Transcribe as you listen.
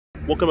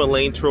Welcome to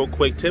Layn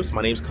Quick Tips.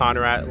 My name is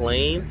Conrad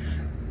Layn.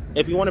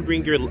 If you want to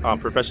bring your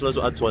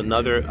professionalism up to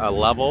another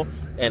level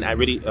and I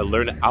really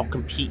learn to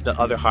outcompete the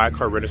other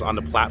HyreCar renters on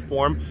the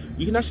platform,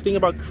 you can actually think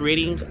about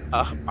creating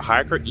a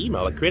HyreCar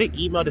email. Like create an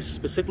email that's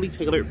specifically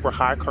tailored for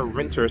HyreCar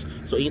renters.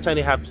 So anytime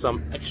they have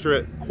some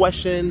extra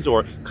questions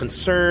or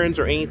concerns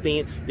or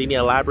anything they need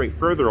to elaborate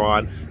further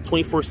on,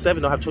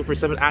 24/7, they'll have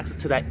 24/7 access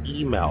to that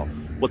email.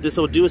 What this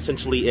will do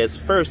essentially is,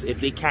 first, if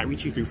they can't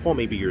reach you through phone,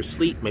 maybe you're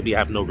asleep, maybe you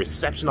have no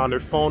reception on their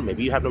phone,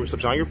 maybe you have no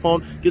reception on your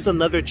phone, gives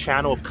another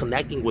channel of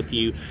connecting with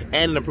you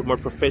and in a more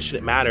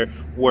proficient manner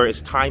where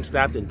it's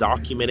time-stamped and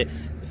documented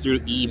through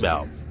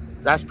email.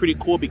 That's pretty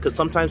cool because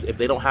sometimes if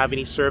they don't have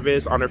any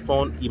service on their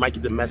phone, you might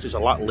get the message a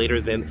lot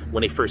later than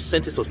when they first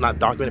sent it, so it's not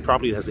documented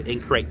properly, it has an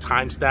incorrect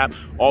timestamp.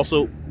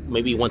 Also,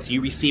 maybe once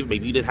you receive,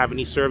 maybe you didn't have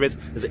any service,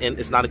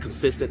 it's not a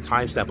consistent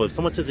timestamp. But if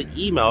someone sends an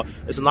email,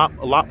 it's a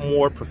lot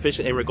more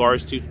proficient in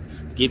regards to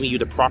giving you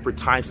the proper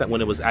timestamp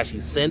when it was actually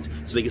sent,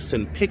 so they can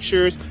send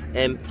pictures,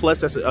 and plus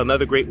that's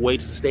another great way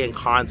to stay in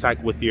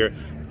contact with your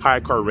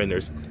HyreCar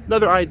renters.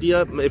 Another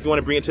idea, if you want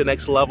to bring it to the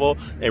next level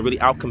and really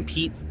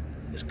outcompete,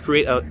 is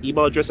create an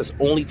email address that's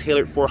only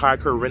tailored for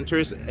HyreCar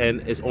renters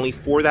and is only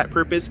for that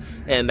purpose,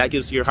 and that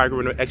gives your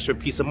HyreCar renter extra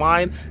peace of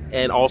mind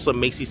and also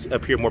makes you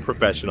appear more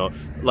professional.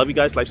 Love you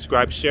guys. Like,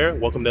 subscribe, share.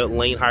 Welcome to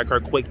Layn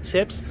HyreCar Quick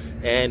Tips,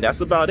 and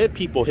that's about it,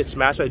 people. Hit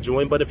smash that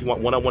join button if you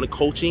want one-on-one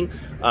coaching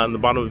on the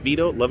bottom of the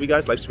video. Love you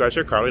guys. Like, subscribe,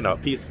 share. Carly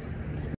out. Peace.